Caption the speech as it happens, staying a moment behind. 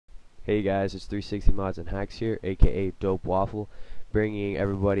Hey guys, it's 360 Mods and Hacks here, aka Dope Waffle, bringing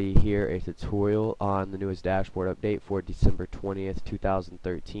everybody here a tutorial on the newest dashboard update for December 20th,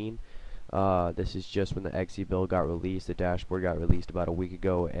 2013. This is just when the XE build got released. The dashboard got released about a week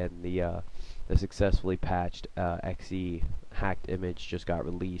ago, and the successfully patched XE hacked image just got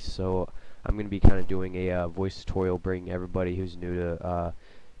released. So I'm going to be kind of doing a voice tutorial, bringing everybody who's new to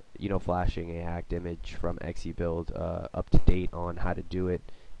flashing a hacked image from XE build up to date on how to do it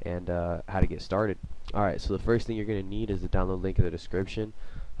and how to get started. Alright, so the first thing you're going to need is the download link in the description.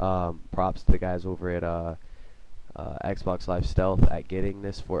 Props to the guys over at Xbox Live Stealth at getting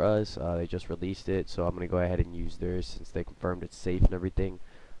this for us. They just released it, so I'm going to go ahead and use theirs since they confirmed it's safe and everything.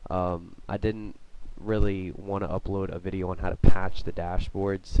 I didn't really want to upload a video on how to patch the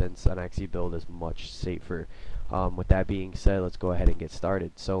dashboard since an XE build is much safer. With that being said, let's go ahead and get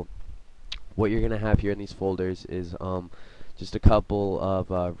started. So what you're going to have here in these folders is just a couple of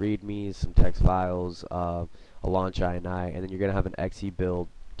readmes, some text files, a launch INI, and then you're going to have an XE build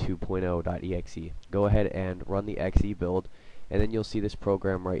 2.0.exe. Go ahead and run the XE build, and then you'll see this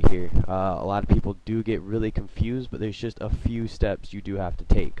program right here. A lot of people do get really confused, but there's just a few steps you do have to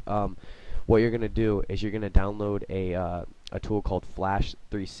take. What you're going to do is you're going to download a tool called Flash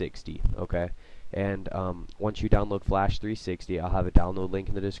 360, okay? And once you download Flash 360, I'll have a download link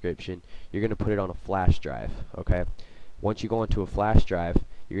in the description. You're going to put it on a flash drive, okay? Once you go into a flash drive,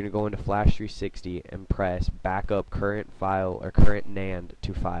 you're going to go into Flash 360 and press backup current file or current NAND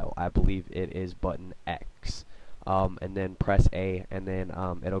to file. I believe it is button X. And then press A, and then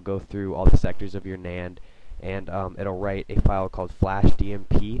it'll go through all the sectors of your NAND, and it'll write a file called flash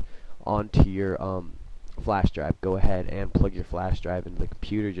DMP onto your flash drive. Go ahead and plug your flash drive into the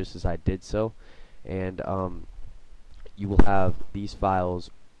computer just as I did so, and you will have these files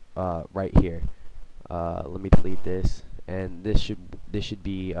right here. Let me delete this, and this should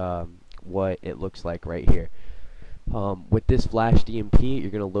be what it looks like right here. With this flash DMP,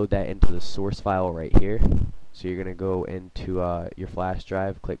 you're going to load that into the source file right here. So you're going to go into your flash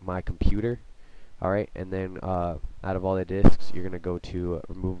drive, click My Computer, alright, and then out of all the disks, you're going to go to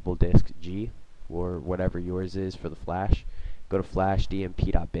removable disk G, or whatever yours is for the flash. Go to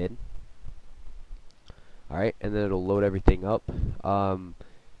flashdmp.bin, alright, and then it'll load everything up.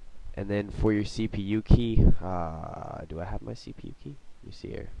 And then for your CPU key, do I have my CPU key? Let me see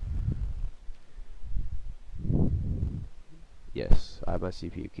here. Yes, I have my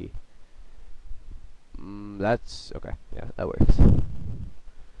CPU key. That's okay. Yeah, that works.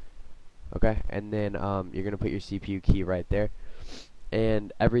 Okay, and then you're gonna put your CPU key right there,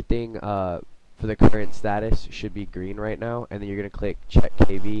 and everything for the current status should be green right now. And then you're gonna click check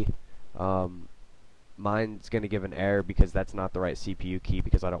KV. Mine's gonna give an error because that's not the right CPU key,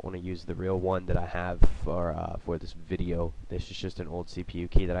 because I don't want to use the real one that I have for this video. This is just an old CPU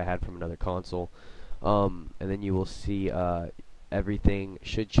key that I had from another console. And then you will see everything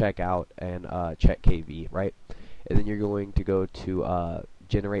should check out and check KV, right? And then you're going to go to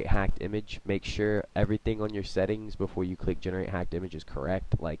generate hacked image. Make sure everything on your settings before you click generate hacked image is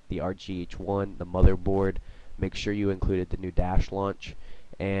correct, like the RGH one, the motherboard. Make sure you included the new dash launch,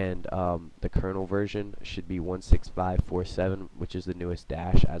 and the kernel version should be 16547, which is the newest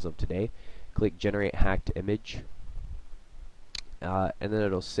dash as of today. Click generate hacked image, and then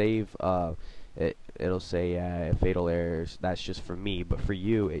it'll save. It'll say fatal errors. That's just for me, but for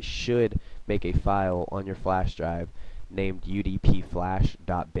you it should make a file on your flash drive named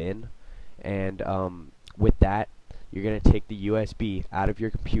udpflash.bin, and with that you're going to take the USB out of your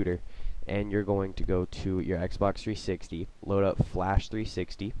computer, and you're going to go to your Xbox 360, load up Flash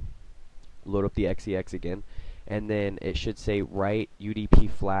 360, load up the XEX again, and then it should say write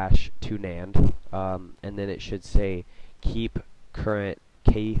UDP flash to NAND, and then it should say keep current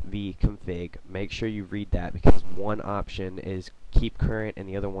KV config. Make sure you read that, because one option is keep current and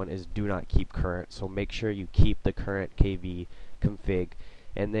the other one is do not keep current. So make sure you keep the current KV config.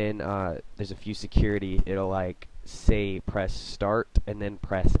 And then there's a few security. It'll like say press start and then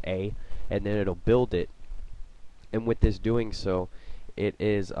press A, and then it'll build it. And with this doing so, it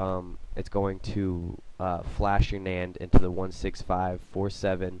is it's going to flash your NAND into the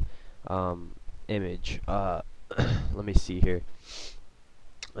 16547 image. Let me see here.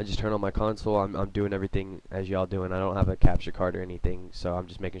 I just turned on my console. I'm doing everything as y'all doing. I don't have a capture card or anything, so I'm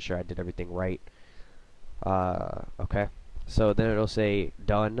just making sure I did everything right. Okay. So then it'll say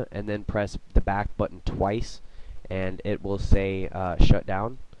done, and then press the back button twice, and it will say shut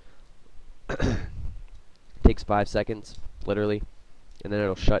down. Takes 5 seconds, literally, and then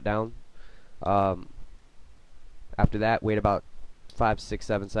it'll shut down. After that, wait about 5, 6,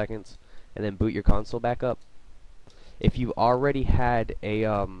 7 seconds, and then boot your console back up. If you already had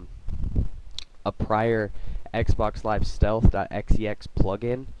a a prior Xbox Live Stealth.xex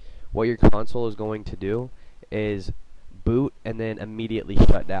plugin, what your console is going to do is boot and then immediately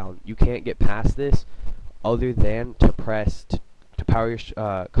shut down. You can't get past this other than to press to power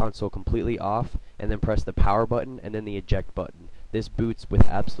your console completely off and then press the power button and then the eject button. This boots with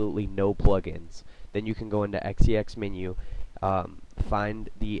absolutely no plugins. Then you can go into XexMenu, find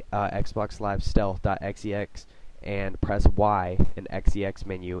the Xbox Live Stealth.xex and press Y in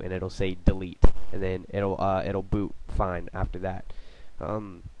XexMenu and it'll say delete, and then it'll boot fine after that.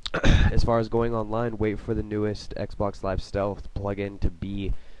 As far as going online, wait for the newest Xbox Live Stealth plugin to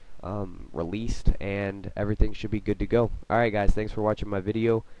be released, and everything should be good to go. Alright guys, thanks for watching my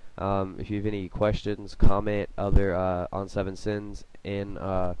video. If you have any questions, comment other on 7 Sins in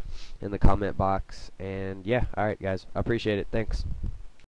the comment box, and yeah, alright guys, I appreciate it. Thanks.